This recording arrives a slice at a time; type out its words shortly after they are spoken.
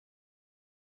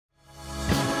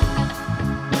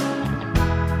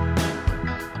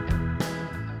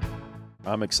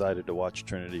I'm excited to watch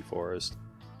Trinity Forest.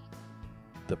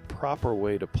 The proper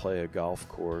way to play a golf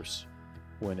course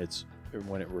when it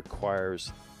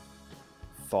requires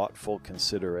thoughtful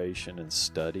consideration and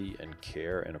study and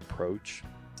care and approach,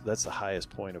 that's the highest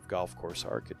point of golf course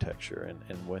architecture.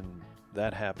 And when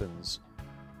that happens,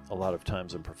 a lot of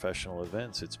times in professional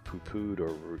events, it's poo-pooed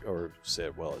or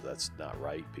said, well, that's not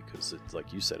right, because it's,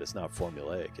 like you said, it's not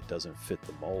formulaic. It doesn't fit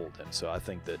the mold. And so I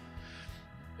think that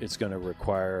it's going to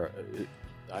require,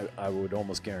 I would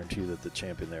almost guarantee that the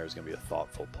champion there is going to be a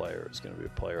thoughtful player. It's going to be a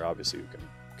player, obviously, who can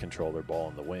control their ball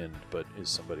in the wind, but is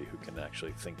somebody who can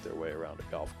actually think their way around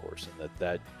a golf course. And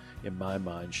that in my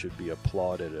mind, should be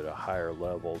applauded at a higher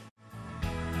level